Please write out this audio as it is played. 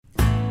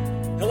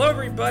Hello,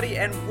 everybody,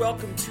 and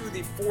welcome to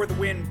the For the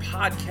Win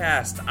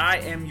podcast. I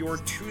am your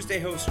Tuesday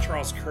host,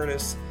 Charles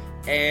Curtis,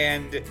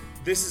 and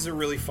this is a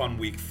really fun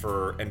week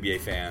for NBA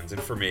fans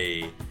and for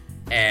me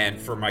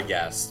and for my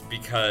guests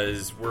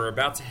because we're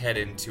about to head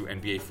into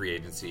NBA free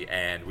agency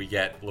and we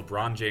get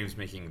LeBron James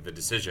making the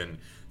decision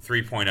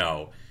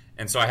 3.0.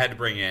 And so I had to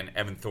bring in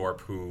Evan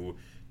Thorpe, who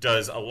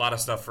does a lot of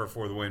stuff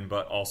for the Win,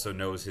 but also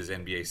knows his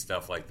NBA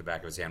stuff like the back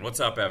of his hand. What's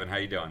up, Evan? How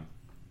you doing?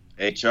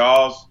 Hey,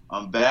 Charles.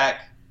 I'm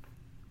back.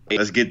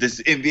 Let's get this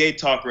NBA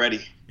talk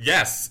ready.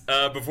 Yes.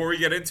 Before we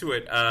get into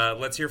it,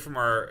 let's hear from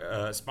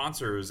our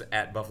sponsors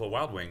at Buffalo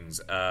Wild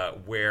Wings,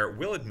 where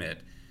we'll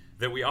admit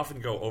that we often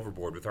go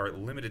overboard with our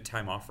limited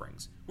time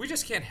offerings. We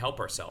just can't help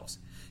ourselves.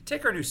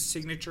 Take our new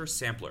signature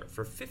sampler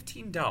for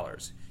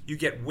 $15. You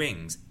get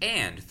wings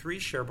and 3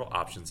 shareable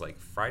options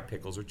like fried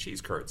pickles or cheese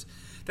curds.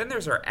 Then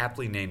there's our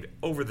aptly named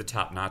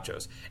over-the-top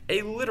nachos,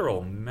 a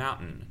literal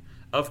mountain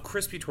of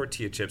crispy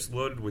tortilla chips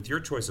loaded with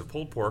your choice of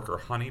pulled pork or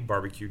honey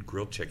barbecued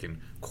grilled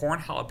chicken, corn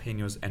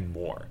jalapenos, and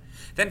more.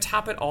 Then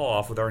top it all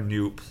off with our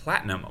new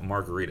Platinum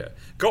Margarita.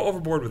 Go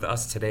overboard with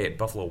us today at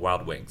Buffalo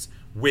Wild Wings.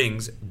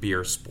 Wings,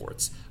 beer,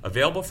 sports.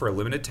 Available for a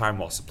limited time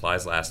while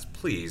supplies last.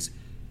 Please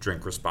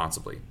drink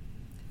responsibly.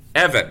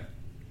 Evan,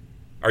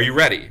 are you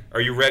ready?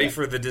 Are you ready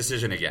for the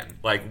decision again?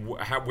 Like,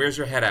 where's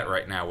your head at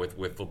right now with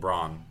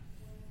LeBron?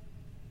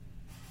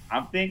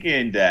 I'm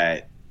thinking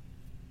that,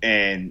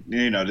 and,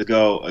 to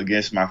go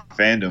against my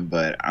fandom,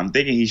 but I'm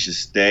thinking he should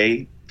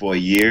stay for a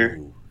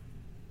year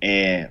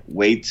and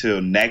wait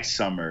till next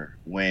summer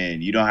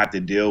when you don't have to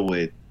deal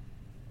with,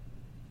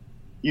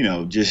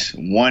 just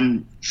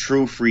one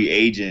true free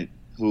agent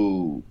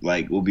who,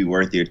 will be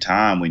worth your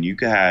time, when you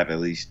could have at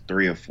least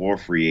 3 or 4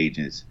 free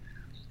agents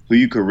who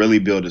you could really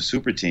build a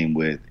super team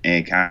with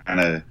and kind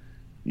of,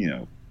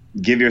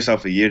 give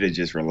yourself a year to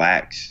just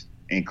relax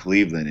in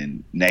Cleveland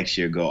and next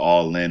year go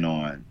all in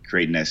on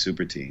creating that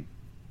super team.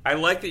 I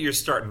like that you're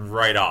starting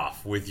right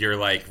off with your,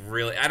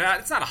 really...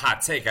 It's not a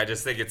hot take. I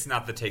just think it's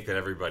not the take that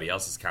everybody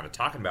else is kind of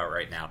talking about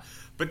right now.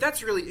 But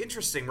that's really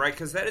interesting, right?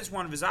 Because that is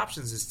one of his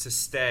options, is to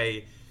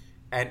stay...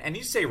 And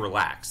you say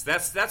relax.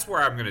 That's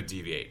where I'm going to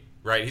deviate,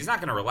 right? He's not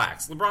going to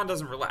relax. LeBron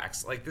doesn't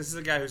relax. This is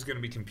a guy who's going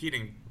to be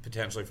competing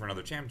potentially for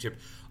another championship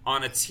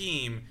on a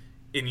team,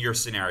 in your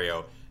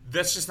scenario,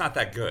 that's just not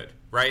that good,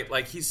 right?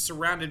 He's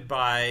surrounded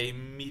by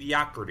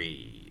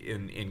mediocrity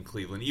in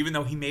Cleveland, even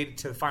though he made it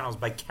to the finals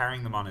by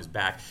carrying them on his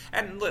back.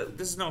 And look,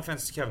 this is no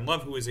offense to Kevin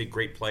Love, who is a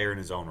great player in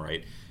his own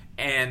right,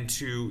 and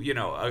to,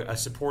 a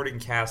supporting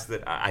cast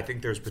that I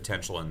think there's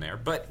potential in there.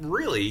 But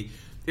really,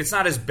 it's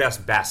not his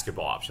best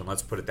basketball option,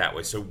 let's put it that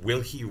way. So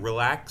will he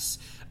relax?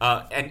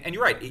 And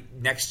you're right,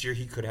 next year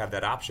he could have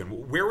that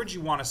option. Where would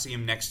you want to see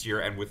him next year,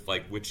 and with,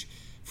 which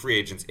free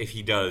agents, if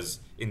he does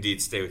indeed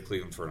stay with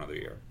Cleveland for another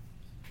year?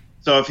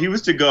 So if he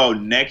was to go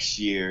next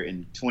year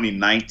in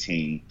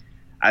 2019,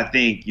 I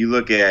think you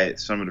look at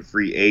some of the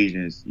free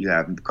agents. You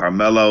have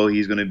Carmelo.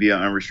 He's going to be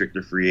an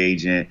unrestricted free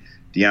agent.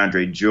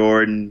 DeAndre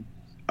Jordan.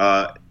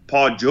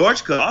 Paul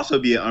George could also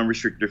be an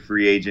unrestricted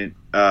free agent.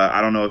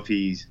 I don't know if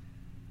he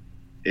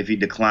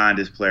declined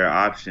his player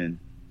option.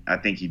 I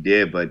think he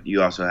did, but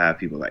you also have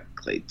people like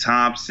Klay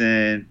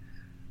Thompson,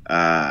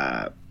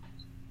 Robin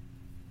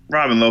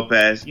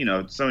Lopez.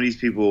 Some of these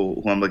people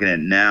who I'm looking at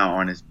now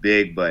aren't as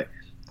big, but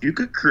you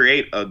could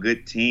create a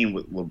good team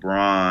with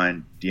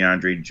LeBron,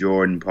 DeAndre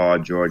Jordan, Paul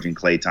George, and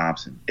Klay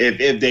Thompson.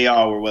 If they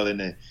all were willing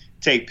to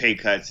take pay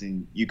cuts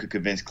and you could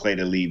convince Klay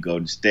to leave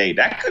Golden State,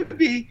 that could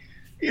be,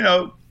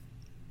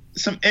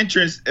 some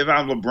interest if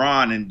I'm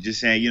LeBron and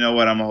just saying, I'm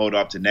going to hold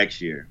off to next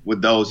year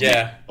with those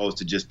as opposed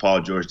to just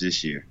Paul George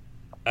this year.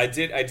 I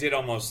did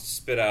almost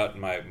spit out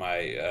my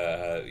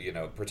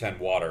pretend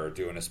water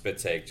doing a spit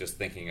take, just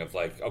thinking of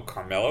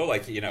Carmelo,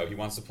 he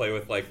wants to play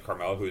with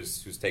Carmelo,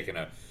 who's taken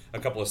a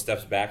couple of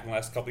steps back in the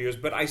last couple of years.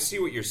 But I see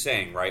what you're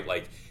saying, right?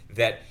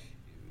 That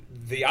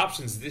the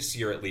options this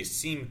year at least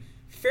seem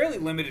fairly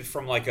limited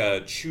from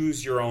a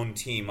choose your own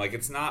team.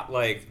 It's not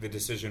like the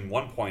decision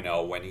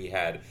 1.0 when he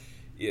had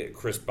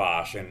Chris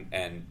Bosh and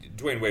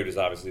Dwayne Wade was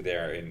obviously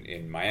there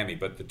in Miami,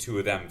 but the two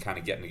of them kind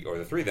of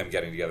the 3 of them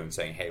getting together and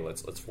saying, hey,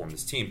 let's form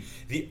this team.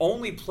 The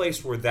only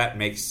place where that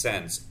makes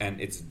sense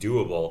and it's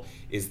doable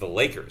is the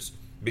Lakers,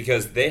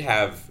 because they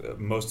have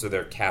most of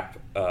their cap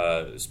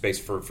space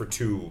for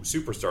 2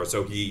 superstars.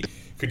 So he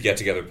could get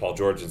together with Paul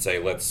George and say,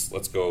 let's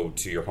go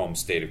to your home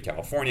state of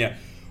California.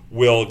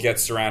 We'll get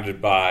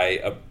surrounded by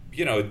a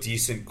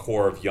decent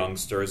core of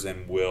youngsters,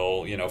 and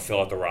we'll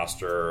fill out the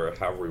roster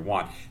however we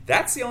want.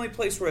 That's the only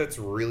place where it's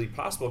really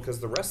possible, because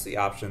the rest of the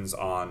options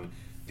on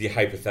the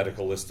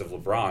hypothetical list of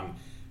LeBron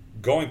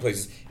going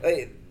places,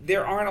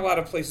 there aren't a lot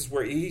of places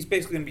where he's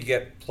basically going to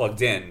get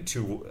plugged in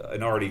to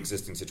an already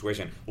existing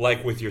situation,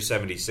 like with your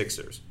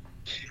 76ers.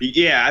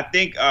 Yeah, I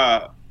think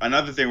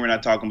another thing we're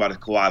not talking about is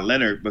Kawhi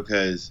Leonard,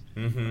 because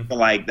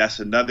that's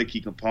another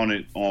key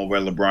component on where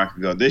LeBron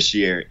could go this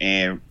year.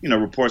 And,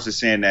 reports are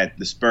saying that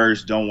the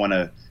Spurs don't want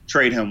to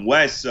trade him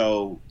west.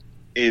 So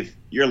if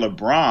you're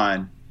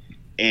LeBron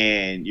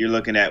and you're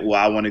looking at,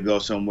 well, I want to go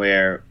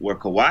somewhere where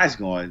Kawhi's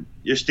going,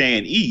 you're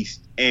staying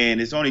east. And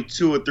it's only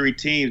 2 or 3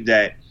 teams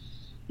that,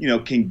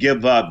 can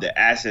give up the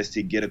assets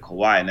to get a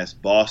Kawhi, and that's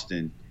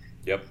Boston,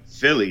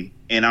 Philly.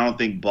 And I don't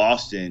think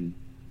Boston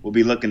will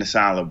be looking to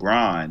sign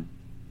LeBron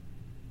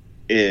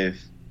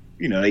if,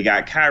 they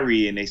got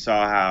Kyrie and they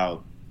saw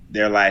how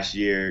their last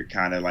year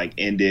kind of like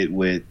ended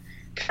with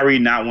Kyrie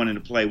not wanting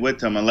to play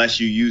with him unless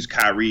you use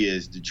Kyrie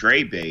as the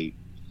trade bait.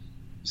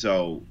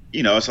 So,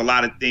 it's a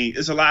lot of things.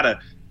 It's a lot of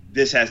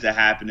this has to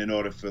happen in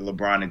order for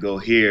LeBron to go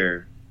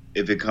here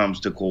if it comes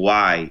to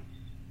Kawhi.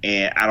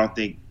 And I don't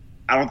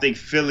think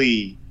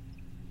Philly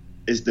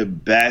is the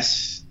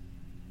best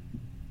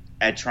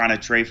at trying to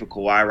trade for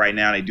Kawhi right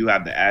now. They do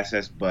have the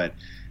assets, but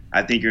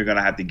I think you're going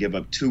to have to give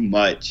up too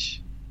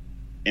much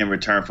in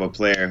return for a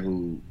player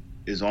who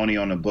is only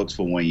on the books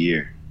for 1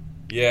 year.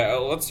 Yeah,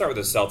 let's start with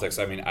the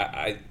Celtics. I mean,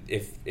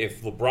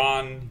 if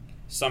LeBron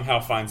somehow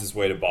finds his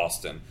way to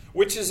Boston,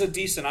 which is a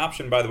decent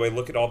option, by the way.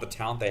 Look at all the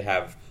talent they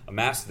have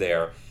amassed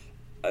there.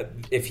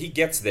 If he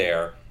gets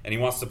there and he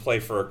wants to play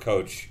for a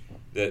coach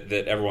that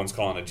everyone's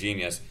calling a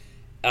genius,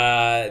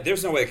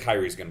 there's no way that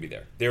Kyrie's going to be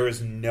there. There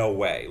is no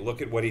way.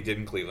 Look at what he did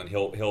in Cleveland.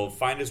 He'll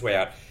find his way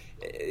out.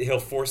 He'll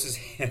force his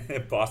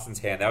hand, Boston's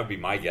hand. That would be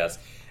my guess.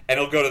 And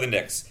he'll go to the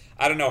Knicks.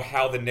 I don't know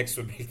how the Knicks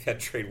would make that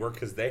trade work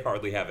because they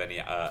hardly have any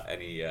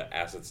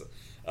assets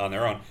on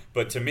their own.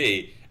 But to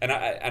me, and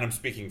I'm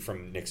speaking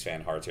from Knicks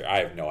fan hearts here, I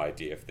have no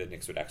idea if the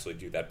Knicks would actually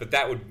do that. But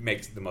that would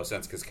make the most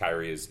sense because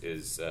Kyrie is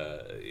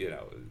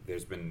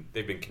they've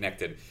been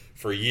connected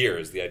for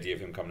years. The idea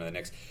of him coming to the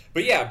Knicks,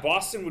 but yeah,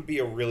 Boston would be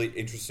a really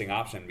interesting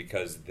option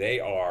because they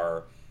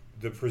are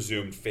the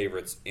presumed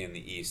favorites in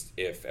the East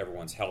if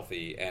everyone's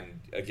healthy.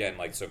 And again,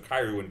 so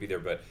Kyrie wouldn't be there,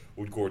 but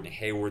would Gordon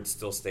Hayward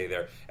still stay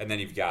there? And then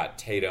you've got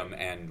Tatum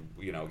and,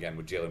 again,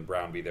 would Jaylen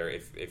Brown be there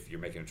if you're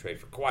making a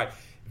trade for Kawhi?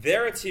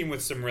 They're a team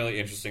with some really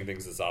interesting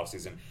things this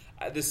offseason.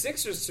 The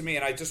Sixers, to me,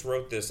 and I just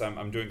wrote this,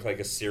 I'm doing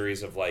a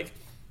series of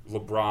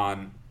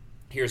LeBron,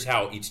 here's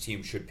how each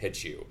team should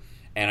pitch you.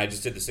 And I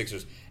just did the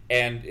Sixers.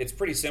 And it's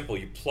pretty simple.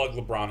 You plug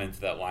LeBron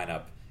into that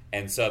lineup,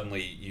 and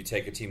suddenly you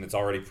take a team that's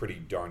already pretty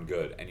darn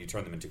good and you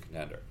turn them into a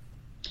contender.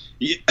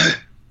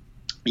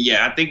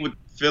 Yeah, I think with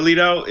Philly,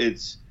 though,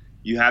 it's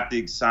you have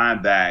to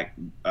sign back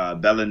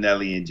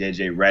Bellinelli and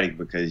J.J. Redick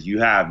because you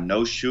have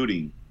no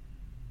shooting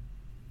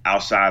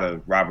outside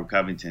of Robert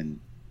Covington.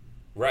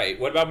 Right.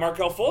 What about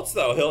Markelle Fultz,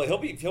 though? He'll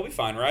be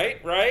fine,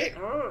 right? Right.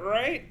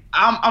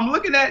 I'm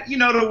looking at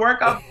the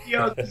workout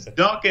videos, he's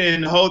dunking,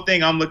 and the whole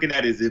thing I'm looking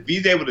at is if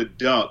he's able to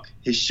dunk,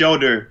 his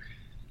shoulder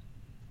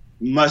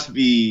must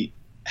be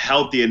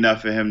healthy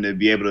enough for him to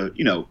be able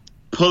to,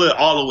 pull it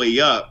all the way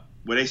up.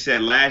 Where they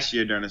said last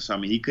year during the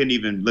summer he couldn't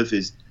even lift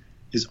his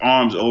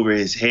arms over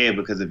his head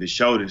because of his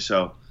shoulder.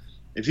 So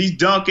if he's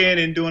dunking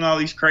and doing all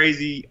these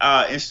crazy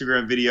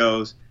Instagram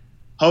videos,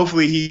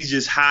 hopefully he's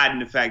just hiding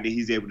the fact that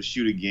he's able to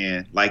shoot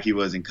again like he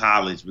was in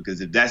college.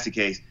 Because if that's the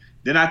case,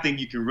 then I think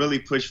you can really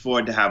push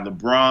forward to have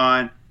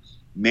LeBron,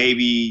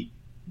 maybe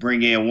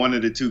bring in one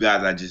of the 2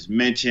 guys I just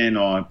mentioned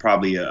on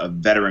probably a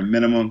veteran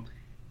minimum.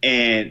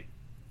 And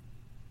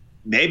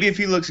maybe if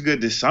he looks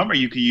good this summer,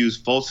 you could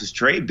use Fultz as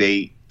trade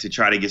bait to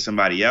try to get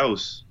somebody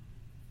else.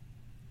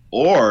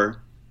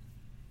 Or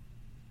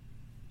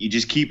you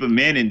just keep him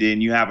in, and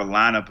then you have a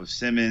lineup of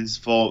Simmons,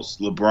 Fultz,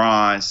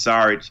 LeBron,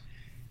 Sarge,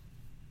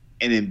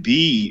 and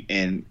Embiid.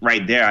 And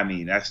right there, I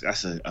mean, that's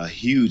a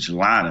huge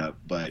lineup.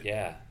 But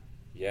yeah.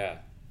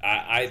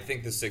 I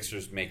think the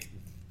Sixers make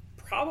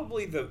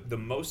probably the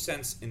most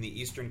sense in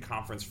the Eastern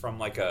Conference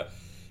from a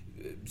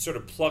sort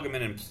of plug them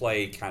in and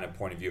play kind of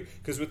point of view.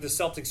 Because with the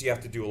Celtics, you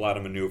have to do a lot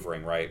of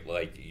maneuvering, right?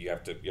 You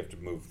have to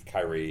move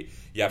Kyrie.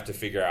 You have to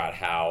figure out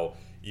how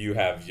you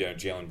have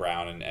Jaylen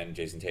Brown and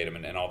Jason Tatum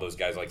and all those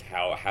guys.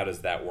 How does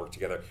that work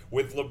together?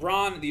 With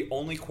LeBron, the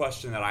only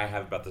question that I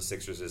have about the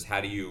Sixers is how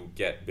do you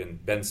get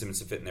Ben Simmons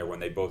to fit in there when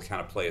they both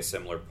kind of play a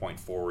similar point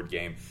forward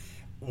game?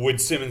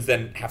 Would Simmons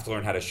then have to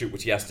learn how to shoot,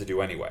 which he has to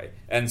do anyway?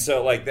 And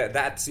so,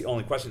 that's the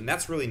only question. And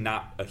that's really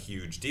not a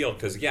huge deal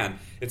because, again,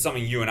 it's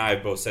something you and I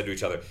have both said to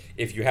each other.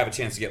 If you have a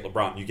chance to get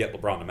LeBron, you get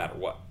LeBron no matter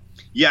what.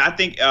 Yeah, I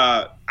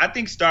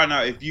think starting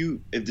out, if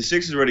the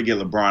Sixers were to get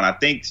LeBron, I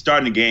think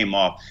starting the game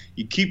off,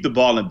 you keep the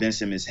ball in Ben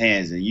Simmons'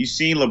 hands. And you've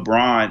seen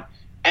LeBron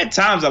at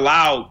times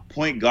allow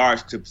point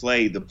guards to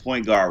play the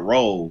point guard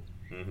role.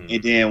 Mm-hmm.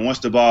 And then once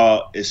the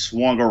ball is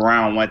swung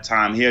around one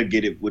time, he'll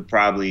get it with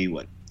probably,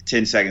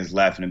 10 seconds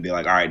left and be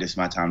like, all right, this is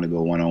my time to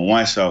go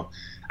one-on-one. So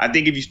I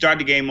think if you start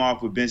the game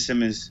off with Ben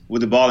Simmons,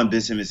 with the ball in Ben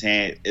Simmons'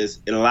 hand, it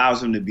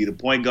allows him to be the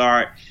point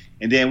guard.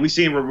 And then we've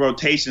seen with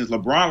rotations,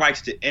 LeBron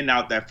likes to end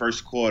out that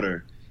first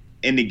quarter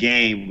in the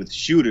game with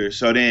shooters.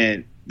 So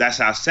then that's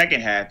how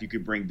second half you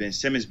could bring Ben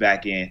Simmons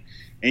back in.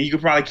 And you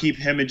could probably keep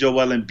him and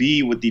Joel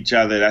Embiid with each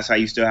other. That's how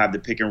you still have the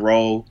pick and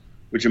roll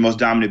with your most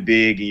dominant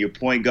big and your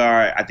point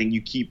guard. I think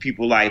you keep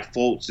people like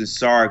Fultz and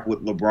Sark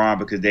with LeBron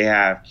because they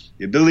have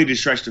the ability to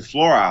stretch the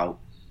floor out.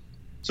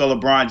 So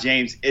LeBron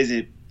James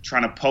isn't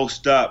trying to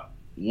post up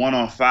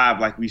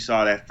 1-on-5 like we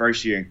saw that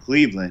first year in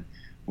Cleveland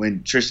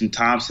when Tristan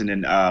Thompson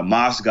and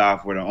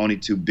Mozgov were the only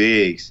two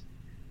bigs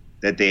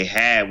that they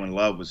had when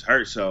Love was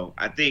hurt. So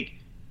I think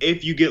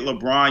if you get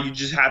LeBron, you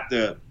just have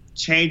to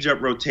change up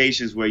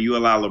rotations where you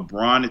allow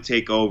LeBron to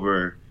take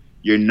over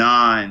your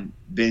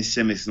non-Ben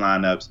Simmons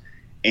lineups,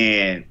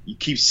 and you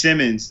keep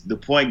Simmons the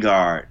point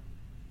guard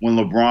when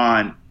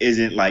LeBron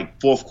isn't like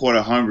fourth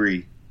quarter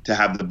hungry to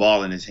have the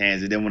ball in his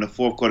hands. And then when the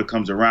fourth quarter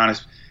comes around,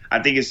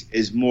 I think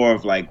it's more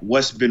of like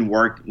what's been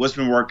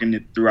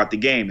working throughout the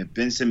game. If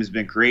Ben Simmons has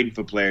been creating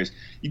for players,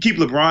 you keep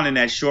LeBron in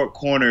that short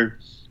corner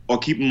or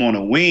keep him on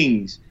the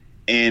wings,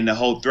 and the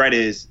whole threat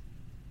is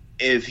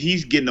if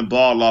he's getting the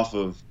ball off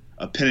of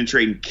a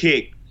penetrating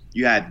kick,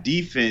 you have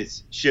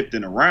defense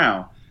shifting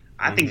around.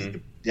 I think he's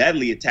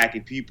deadly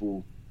attacking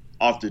people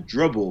off the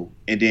dribble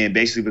and then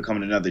basically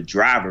becoming another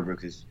driver,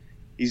 because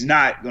he's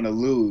not going to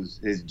lose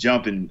his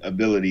jumping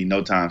ability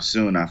no time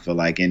soon, I feel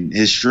like. And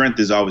his strength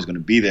is always going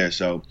to be there.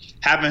 So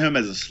having him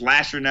as a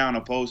slasher now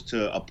opposed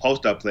to a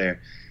post-up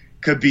player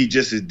could be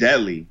just as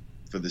deadly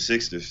for the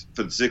Sixers.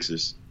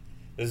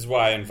 This is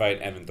why I invite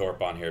Evan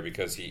Thorpe on here,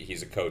 because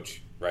he's a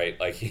coach, right?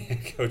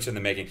 Like, coach in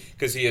the making,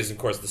 because he is, of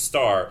course, the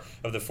star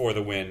of the For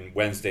the Win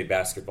Wednesday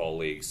Basketball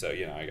League. So,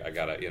 I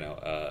gotta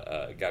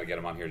get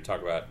him on here to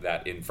talk about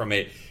that from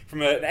an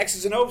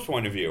X's and O's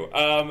point of view.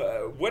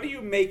 What do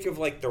you make of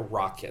like the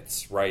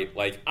Rockets, right?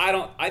 Like,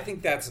 I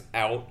think that's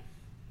out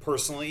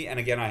personally. And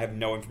again, I have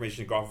no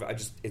information to go off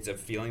of. It's a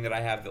feeling that I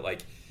have that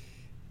like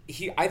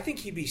I think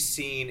he'd be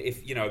seen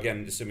if,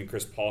 again, assuming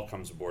Chris Paul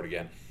comes aboard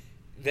again,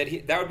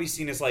 that would be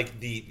seen as like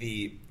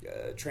the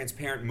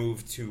transparent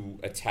move to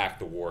attack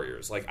the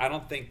Warriors. Like, I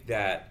don't think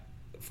that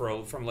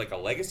from like a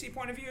legacy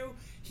point of view,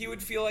 he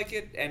would feel like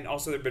it. And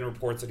also, there've been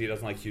reports that he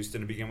doesn't like Houston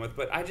to begin with.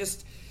 But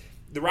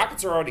the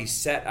Rockets are already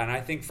set, and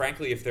I think,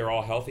 frankly, if they're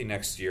all healthy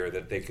next year,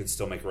 that they could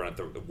still make a run at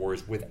the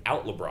Warriors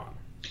without LeBron.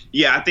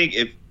 Yeah, I think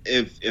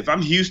if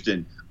I'm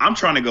Houston, I'm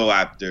trying to go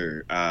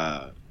after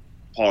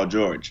Paul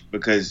George,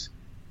 because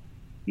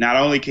not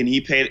only can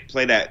he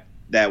play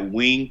that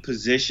wing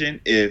position,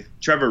 if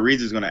Trevor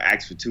Ariza is going to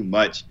ask for too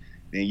much,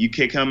 then you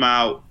kick him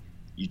out.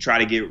 You try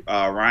to get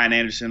Ryan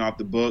Anderson off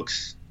the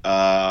books,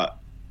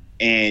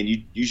 and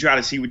you try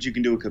to see what you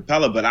can do with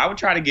Capella. But I would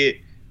try to get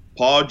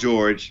Paul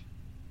George.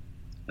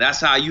 That's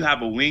how you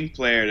have a wing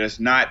player that's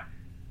not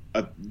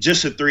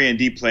just a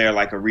 3-and-D player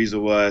like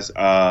Ariza was,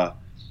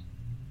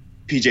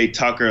 PJ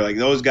Tucker. Like,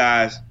 those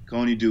guys can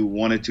only do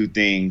one or two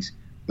things.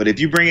 But if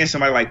you bring in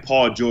somebody like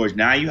Paul George,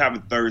 now you have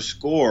a third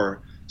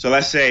scorer. So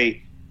let's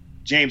say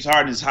James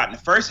Harden is hot in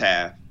the first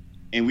half,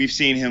 and we've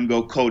seen him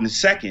go cold in the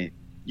second.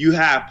 You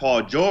have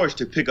Paul George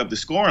to pick up the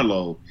scoring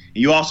load. And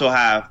you also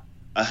have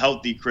a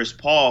healthy Chris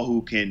Paul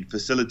who can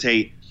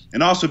facilitate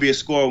and also be a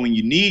scorer when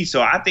you need.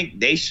 So I think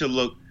they should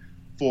look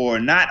for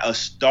not a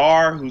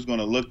star who's going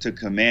to look to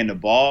command the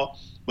ball,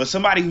 but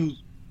somebody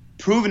who's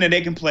proven that they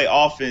can play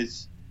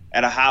offense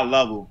at a high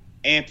level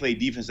and play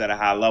defense at a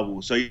high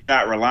level. So you're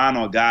not relying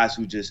on guys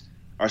who just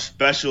are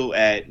special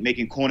at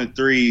making corner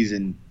threes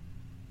and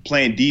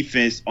playing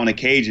defense on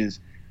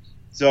occasions.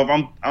 So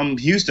if I'm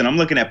Houston, I'm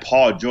looking at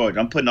Paul George.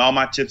 I'm putting all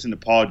my chips into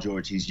Paul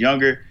George. He's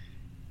younger.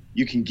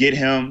 You can get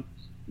him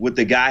with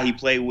the guy he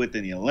played with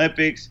in the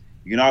Olympics.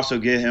 You can also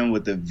get him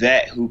with the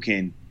vet who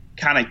can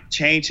kind of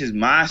change his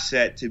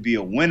mindset to be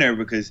a winner,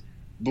 because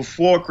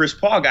before Chris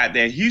Paul got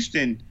there,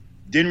 Houston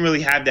didn't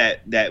really have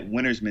that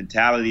winner's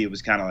mentality. It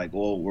was kind of like,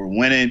 well, we're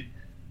winning.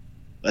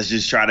 Let's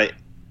just try to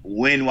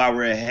win while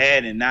we're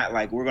ahead, and not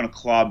like we're going to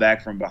claw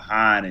back from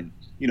behind and,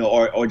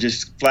 or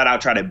just flat out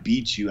try to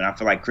beat you. And I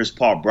feel like Chris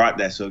Paul brought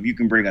that. So if you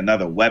can bring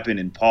another weapon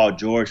in Paul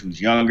George, who's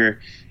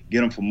younger,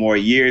 get him for more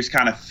years,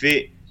 kind of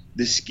fit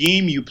the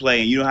scheme you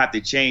play, and you don't have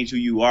to change who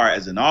you are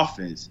as an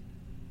offense,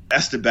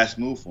 that's the best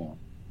move for him.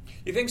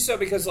 You think so?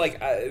 Because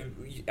I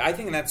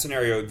think in that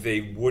scenario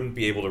they wouldn't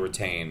be able to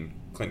retain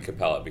Clint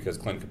Capella, because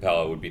Clint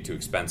Capella would be too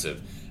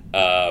expensive,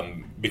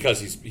 because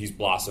he's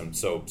blossomed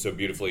so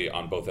beautifully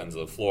on both ends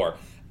of the floor.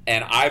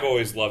 And I've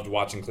always loved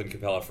watching Clint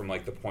Capella from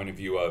like the point of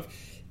view of,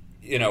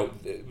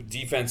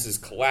 defenses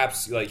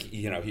collapse, like,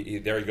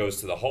 there he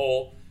goes to the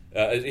hole,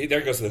 there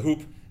he goes to the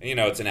hoop, and,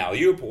 it's an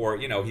alley-oop, or,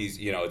 he's,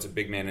 it's a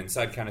big man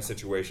inside kind of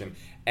situation.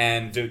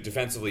 And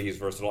defensively he's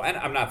versatile. And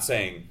I'm not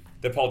saying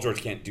that Paul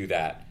George can't do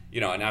that,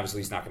 and obviously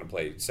he's not going to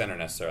play center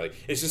necessarily.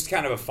 It's just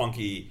kind of a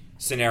funky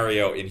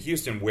scenario in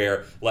Houston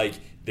where, like,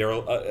 they're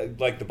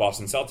like the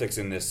Boston Celtics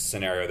in this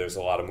scenario. There's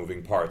a lot of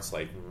moving parts.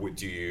 Like,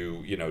 do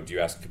you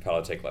ask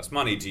Capella to take less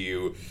money?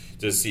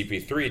 Does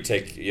CP3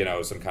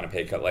 take some kind of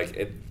pay cut?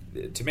 Like,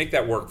 to make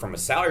that work from a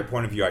salary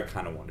point of view, I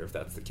kind of wonder if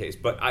that's the case.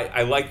 But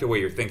I like the way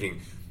you're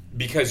thinking,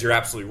 because you're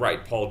absolutely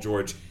right. Paul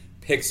George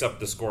picks up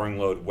the scoring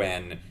load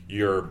when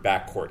your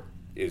backcourt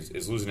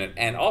is losing it,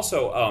 and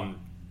also.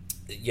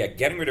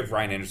 Getting rid of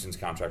Ryan Anderson's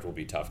contract will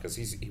be tough, because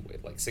he's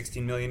like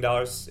 $16 million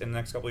in the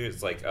next couple of years.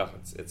 It's like,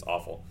 it's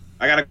awful.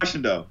 I got a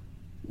question though.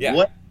 Yeah.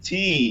 What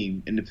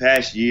team in the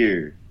past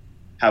year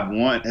has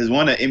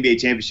won an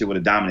NBA championship with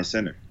a dominant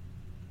center?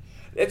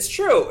 It's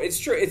true. It's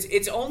true.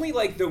 It's only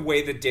like the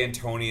way that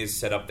D'Antoni has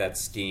set up that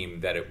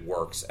scheme that it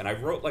works. And I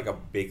wrote like a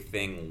big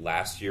thing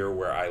last year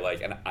where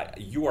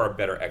you are a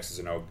better X's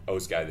and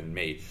O's guy than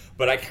me,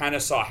 but I kind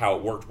of saw how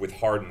it worked with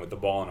Harden, with the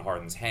ball in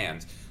Harden's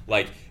hands.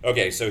 Like,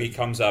 okay, so he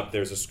comes up,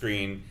 there's a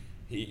screen,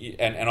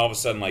 and all of a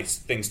sudden, like,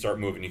 things start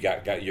moving. You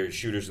got your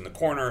shooters in the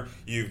corner.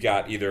 You've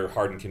got either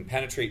Harden can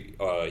penetrate,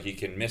 he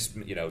can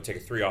take a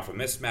three off a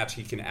mismatch.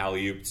 He can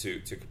alley-oop to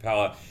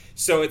Capella.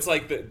 So it's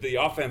like the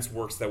offense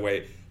works that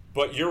way.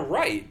 But you're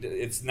right.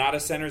 It's not a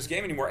center's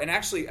game anymore. And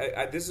actually,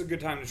 this is a good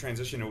time to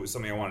transition to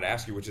something I wanted to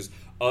ask you, which is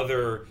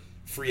other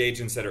free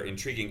agents that are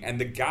intriguing. And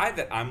the guy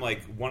that I'm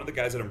like, one of the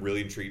guys that I'm really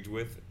intrigued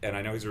with, and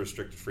I know he's a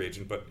restricted free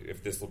agent, but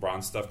if this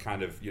LeBron stuff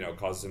kind of,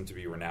 causes him to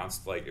be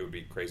renounced, like, it would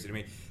be crazy to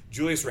me.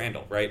 Julius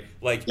Randle, right?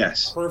 Like,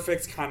 yes.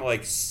 Perfect kind of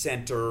like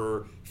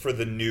center for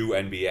the new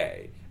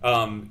NBA.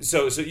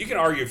 So you can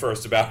argue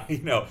first about,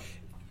 no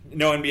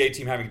NBA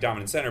team having a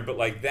dominant center, but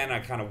like then I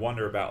kind of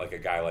wonder about like a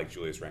guy like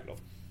Julius Randle.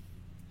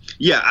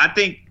 Yeah, I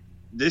think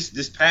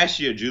this past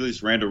year,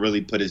 Julius Randle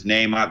really put his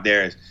name out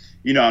there as,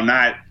 I'm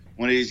not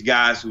one of these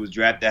guys who was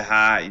drafted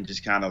high and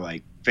just kind of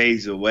like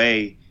fades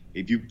away.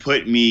 If you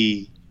put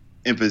me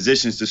in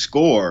positions to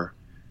score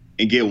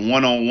and get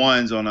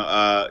one-on-ones on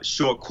a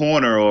short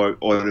corner or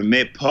the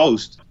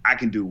mid-post, I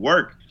can do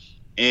work.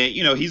 And,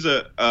 he's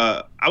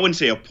I wouldn't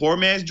say a poor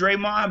man's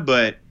Draymond,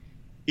 but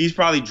he's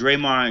probably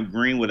Draymond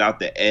Green without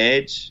the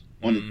edge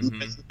on the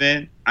defensive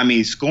end. I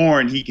mean,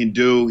 scoring he can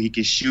do, he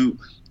can shoot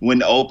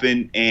when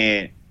open,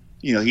 and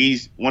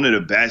he's one of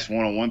the best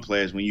one-on-one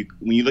players when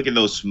you look at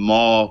those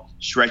small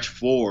stretch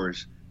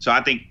fours. So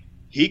I think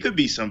he could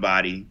be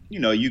somebody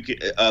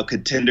a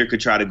contender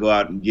could try to go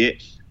out and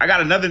get. I got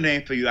another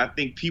name for you. I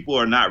think people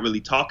are not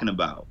really talking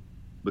about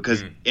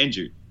because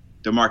injured,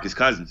 DeMarcus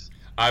Cousins.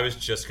 I was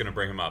just going to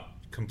bring him up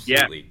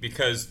completely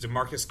because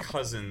DeMarcus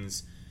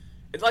Cousins.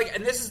 It's like,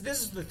 and this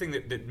is the thing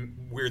that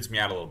weirds me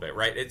out a little bit,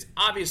 right? It's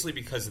obviously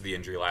because of the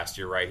injury last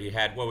year, right? He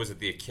had, what was it,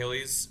 the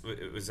Achilles?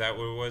 Was that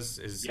what it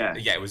was? Yeah,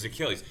 it was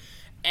Achilles.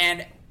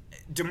 And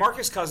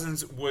DeMarcus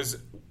Cousins was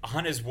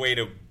on his way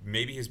to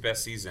maybe his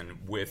best season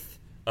with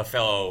a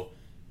fellow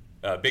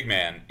big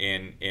man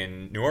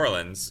in New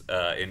Orleans,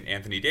 in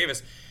Anthony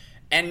Davis.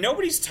 And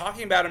nobody's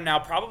talking about him now,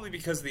 probably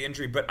because of the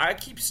injury. But I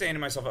keep saying to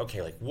myself,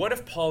 okay, like, what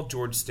if Paul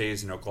George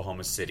stays in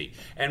Oklahoma City?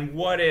 And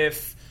what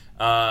if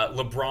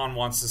LeBron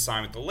wants to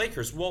sign with the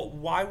Lakers? Well,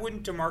 why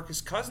wouldn't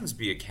DeMarcus Cousins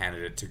be a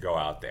candidate to go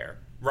out there,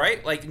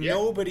 right? Like,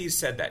 nobody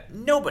said that.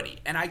 Nobody.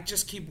 And I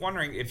just keep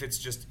wondering if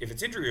it's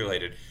injury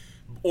related,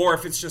 or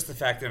if it's just the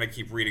fact that I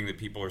keep reading that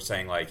people are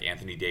saying, like,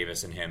 Anthony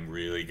Davis and him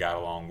really got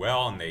along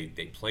well, and they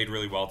played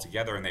really well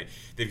together, and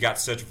they've got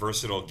such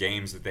versatile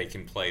games that they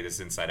can play this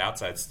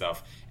inside-outside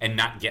stuff and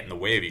not get in the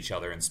way of each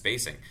other in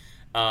spacing.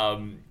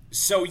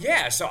 So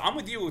I'm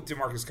with you with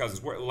DeMarcus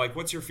Cousins.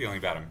 What's your feeling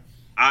about him?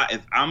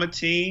 If I'm a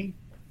team,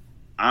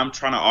 I'm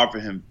trying to offer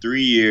him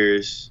 3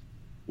 years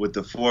with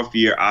the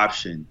fourth-year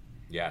option.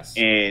 Yes.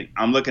 And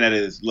I'm looking at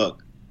it as,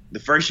 look, the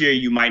first year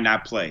you might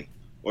not play,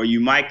 or you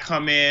might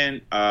come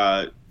in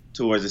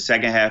towards the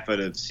second half of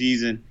the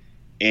season,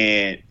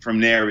 and from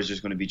there it's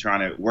just going to be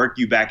trying to work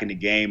you back into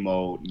game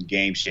mode and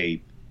game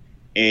shape.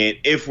 And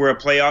if we're a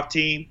playoff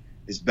team,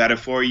 it's better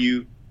for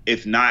you.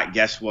 If not,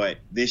 guess what?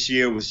 This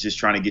year was just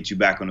trying to get you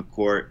back on the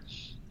court.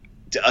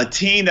 A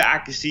team that I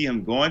could see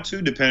him going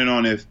to, depending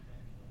on if,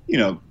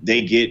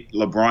 they get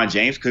LeBron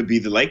James, could be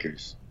the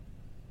Lakers.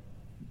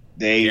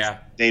 They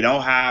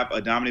don't have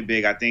a dominant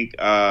big. I think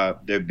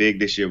their big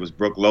this year was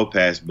Brook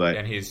Lopez,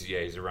 and he's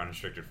a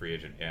unrestricted free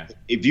agent. Yeah.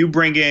 If you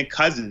bring in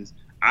Cousins,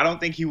 I don't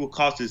think he will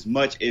cost as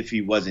much if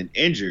he wasn't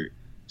injured.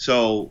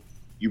 So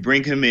you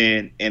bring him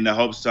in, and the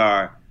hopes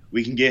are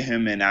we can get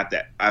him in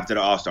after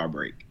the All-Star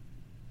break.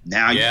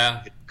 Now, you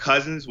get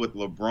Cousins with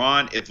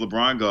LeBron. If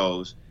LeBron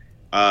goes,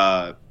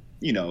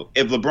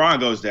 if LeBron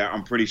goes there,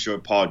 I'm pretty sure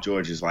Paul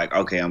George is like,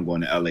 okay, I'm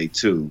going to LA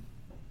too.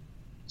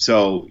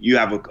 So you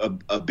have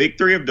a big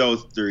three of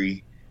those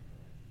three.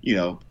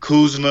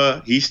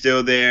 Kuzma, he's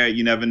still there.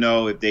 You never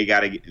know if they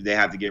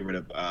have to get rid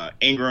of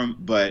Ingram,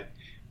 but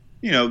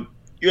you're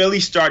at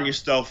least starting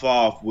yourself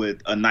off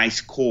with a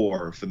nice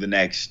core for the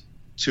next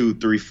 2,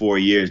 3, 4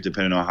 years,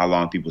 depending on how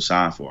long people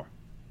sign for.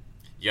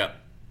 Yep.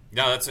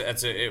 No,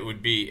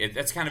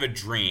 that's kind of a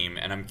dream,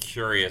 and I'm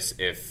curious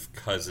if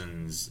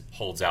Cousins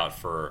holds out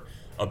for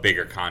a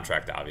bigger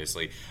contract.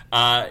 Obviously,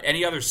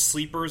 any other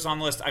sleepers on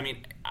the list? I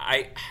mean,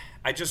 I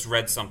just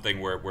read something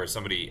where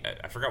somebody,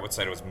 I forgot what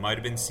site it was, might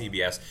have been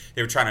CBS.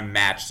 They were trying to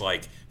match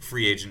like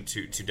free agent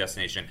to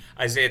destination.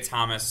 Isaiah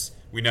Thomas,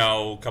 we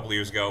know a couple of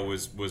years ago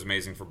was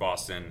amazing for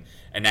Boston,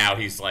 and now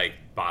he's like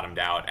bottomed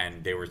out.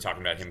 And they were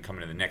talking about him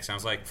coming to the Knicks. And I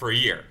was like, for a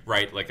year,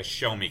 right? Like a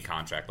show me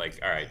contract. Like,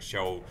 all right,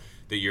 show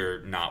that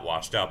you're not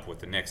washed up with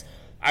the Knicks.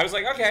 I was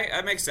like, okay,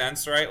 that makes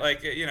sense, right?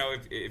 Like,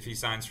 if he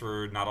signs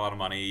for not a lot of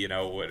money,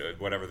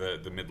 whatever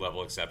the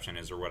mid-level exception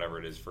is or whatever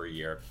it is for a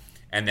year,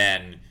 and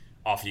then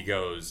off he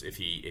goes if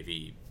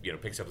he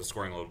picks up the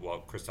scoring load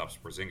while Kristaps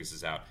Porzingis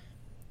is out.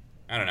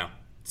 I don't know.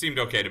 It seemed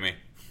okay to me.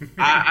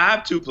 I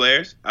have two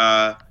players.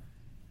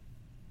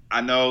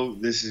 I know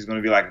this is going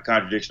to be like a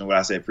contradiction of what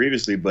I said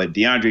previously, but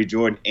DeAndre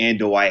Jordan and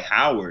Dwight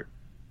Howard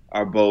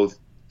are both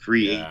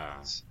free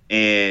agents.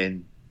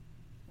 And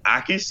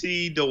I can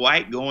see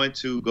Dwight going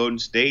to Golden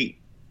State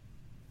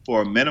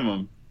for a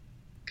minimum,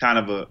 kind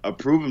of a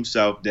prove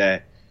himself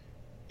that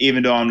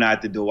even though I'm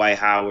not the Dwight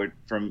Howard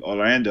from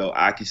Orlando,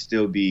 I can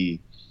still be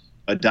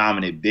a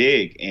dominant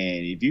big.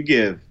 And if you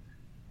give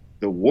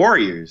the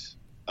Warriors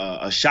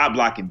a shot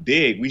blocking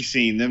big, we've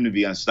seen them to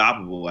be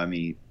unstoppable. I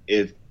mean,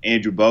 if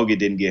Andrew Bogut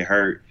didn't get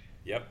hurt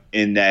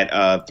in that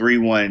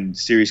 3-1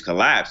 series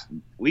collapse,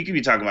 we could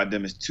be talking about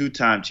them as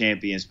 2-time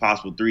champions,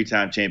 possible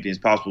 3-time champions,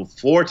 possible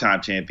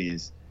 4-time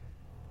champions,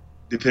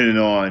 depending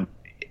on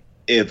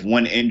if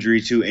 1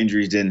 injury, 2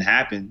 injuries didn't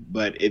happen.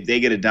 But if they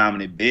get a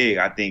dominant big,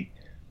 I think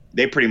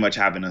they pretty much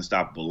have an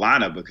unstoppable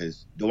lineup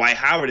because Dwight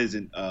Howard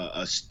isn't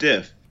a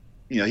stiff.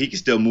 He can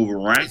still move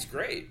around. He's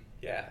great.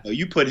 Yeah.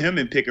 You put him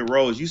in pick and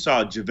rolls. You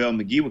saw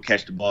JaVale McGee would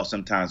catch the ball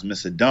sometimes,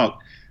 miss a dunk.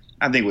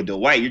 I think with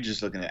Dwight, you're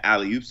just looking at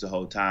alley-oops the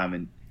whole time.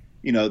 And,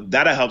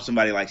 that'll help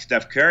somebody like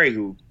Steph Curry,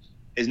 who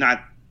is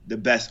not the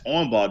best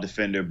on-ball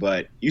defender.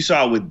 But you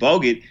saw with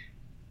Bogut,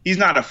 he's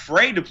not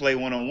afraid to play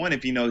one-on-one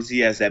if he knows he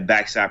has that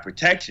backside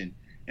protection.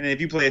 And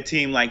if you play a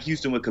team like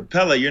Houston with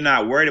Capella, you're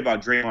not worried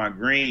about Draymond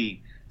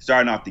Green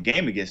starting off the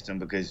game against him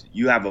because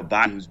you have a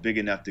body who's big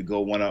enough to go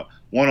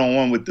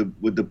one-on-one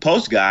with the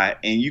post guy,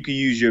 and you can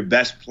use your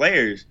best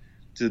players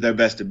to their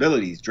best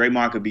abilities.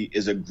 Draymond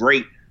is a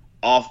great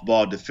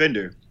off-ball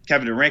defender.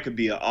 Kevin Durant could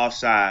be an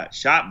offside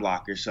shot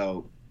blocker.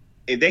 So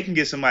if they can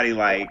get somebody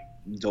like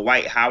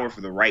Dwight Howard for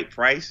the right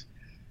price,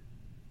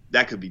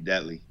 that could be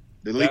deadly.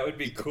 That would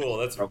be cool.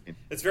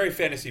 That's very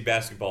fantasy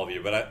basketball of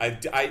you, but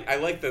I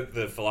like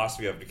the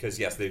philosophy of it because,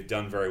 yes, they've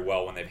done very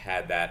well when they've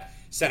had that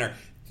center.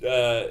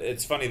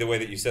 It's funny the way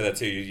that you said that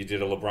too. You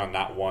did a LeBron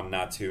not 1,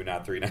 not 2,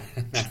 not 3, not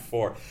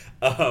 4.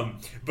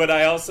 But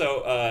I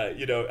also,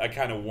 I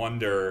kind of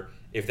wonder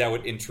if that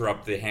would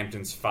interrupt the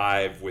Hamptons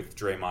 5 with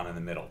Draymond in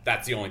the middle.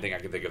 That's the only thing I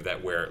can think of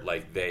that where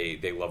like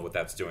they love what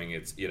that's doing.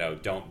 It's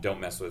don't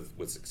mess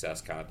with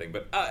success kind of thing.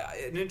 But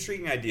an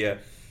intriguing idea.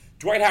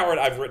 Dwight Howard,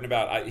 I've written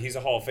about. He's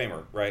a Hall of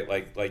Famer, right?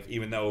 Like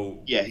even though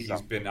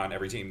he's been on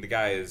every team,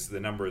 the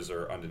numbers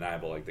are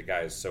undeniable. Like the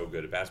guy is so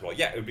good at basketball.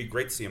 Yeah, it would be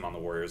great to see him on the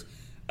Warriors.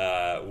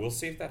 We'll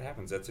see if that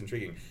happens. That's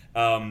intriguing.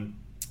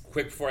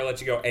 Quick before I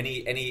let you go,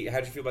 any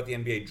how'd you feel about the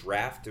NBA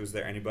draft? Was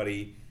there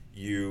anybody did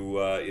you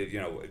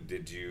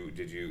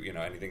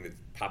anything that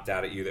popped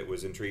out at you that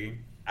was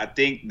intriguing? I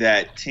think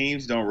that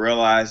teams don't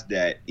realize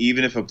that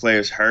even if a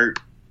player's hurt,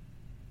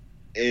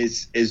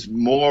 it's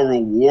more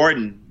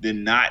rewarding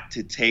than not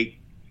to take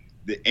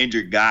the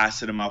injured guy,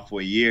 sit him out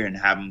for a year, and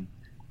have him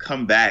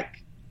come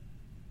back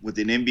with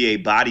an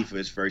NBA body for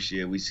his first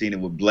year. We've seen it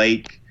with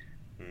Blake,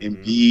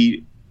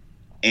 Embiid,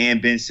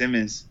 and Ben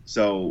Simmons.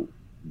 So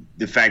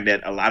the fact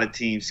that a lot of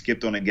teams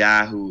skipped on a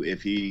guy who,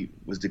 if he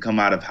was to come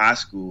out of high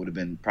school, would have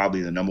been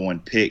probably the number 1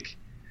 pick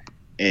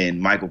in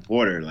Michael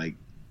Porter. Like,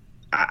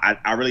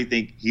 I really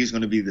think he's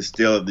going to be the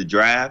steal of the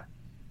draft,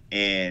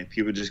 and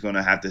people are just going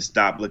to have to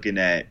stop looking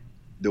at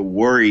the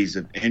worries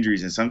of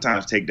injuries and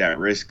sometimes take that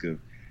risk of,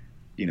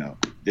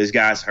 this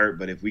guy's hurt,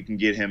 but if we can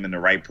get him in the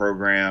right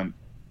program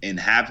and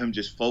have him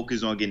just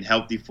focus on getting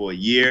healthy for a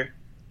year,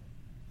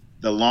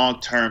 the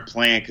long-term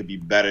plan could be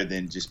better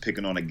than just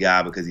picking on a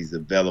guy because he's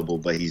available,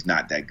 but he's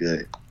not that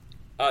good.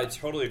 I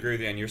totally agree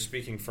with you, and you're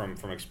speaking from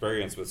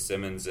experience with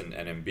Simmons and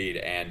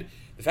Embiid, and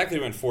the fact that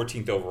he went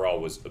 14th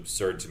overall was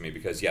absurd to me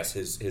because, yes,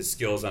 his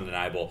skill is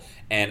undeniable,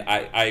 and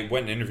I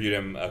went and interviewed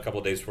him a couple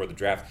of days before the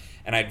draft,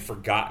 and I'd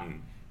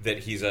forgotten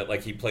that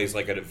he plays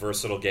like a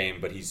versatile game,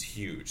 but he's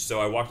huge.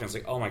 So I walked in and was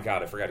like, oh my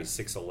God, I forgot he's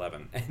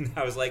 6'11", and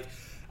I was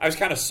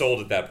kind of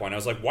sold at that point. I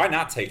was like, why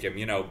not take him?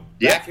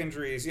 Back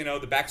injuries,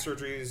 the back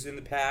surgeries in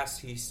the past,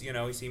 he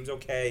seems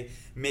okay.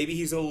 Maybe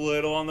he's a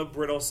little on the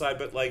brittle side,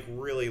 but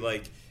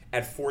really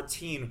at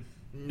 14,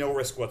 no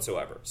risk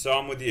whatsoever. So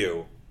I'm with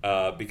you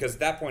because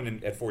at that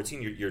point at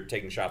 14, you're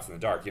taking shots in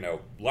the dark.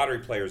 Lottery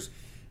players,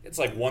 it's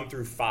like 1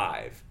 through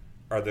 5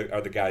 are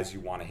the guys you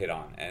want to hit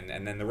on,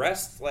 and then the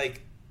rest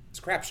it's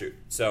a crapshoot.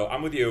 So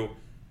I'm with you.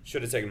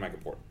 Should have taken Michael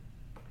Porter.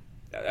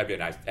 I mean,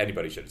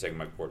 anybody should have taken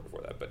Michael Porter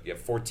before that, but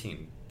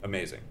 14,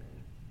 amazing.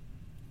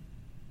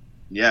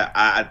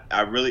 Yeah,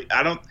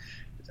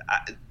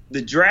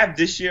 the draft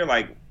this year,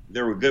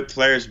 there were good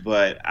players,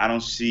 but I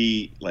don't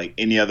see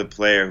any other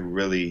player who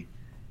really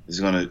is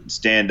going to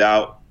stand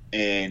out.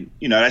 And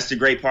that's the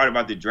great part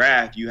about the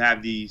draft. You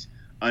have these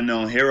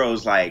unknown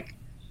heroes like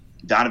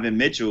Donovan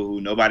Mitchell,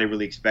 who nobody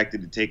really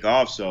expected to take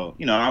off. So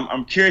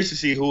I'm curious to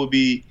see who would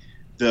be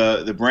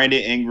the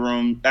Brandon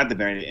Ingram, not the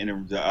Brandon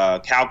Ingram, the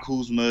Kyle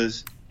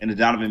Kuzmas and the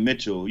Donovan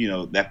Mitchell,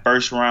 that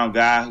first round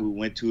guy who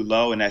went too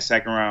low and that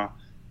second round,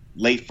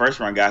 late first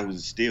round guy who was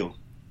a steal.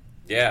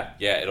 Yeah,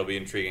 it'll be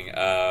intriguing.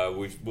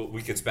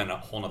 We could spend a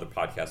whole nother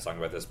podcast talking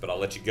about this, but I'll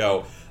let you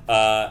go.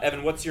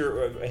 Evan, what's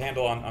your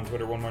handle on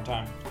Twitter one more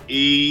time?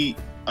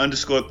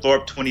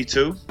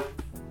 E_Thorpe22.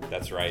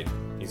 That's right.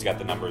 He's got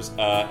the numbers.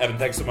 Evan,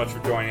 thanks so much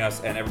for joining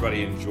us, and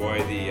everybody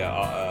enjoy the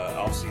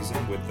off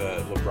season with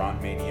the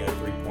LeBron Mania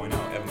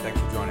 3.0. Evan Thanks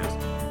for joining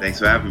us. Thanks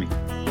for having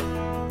me.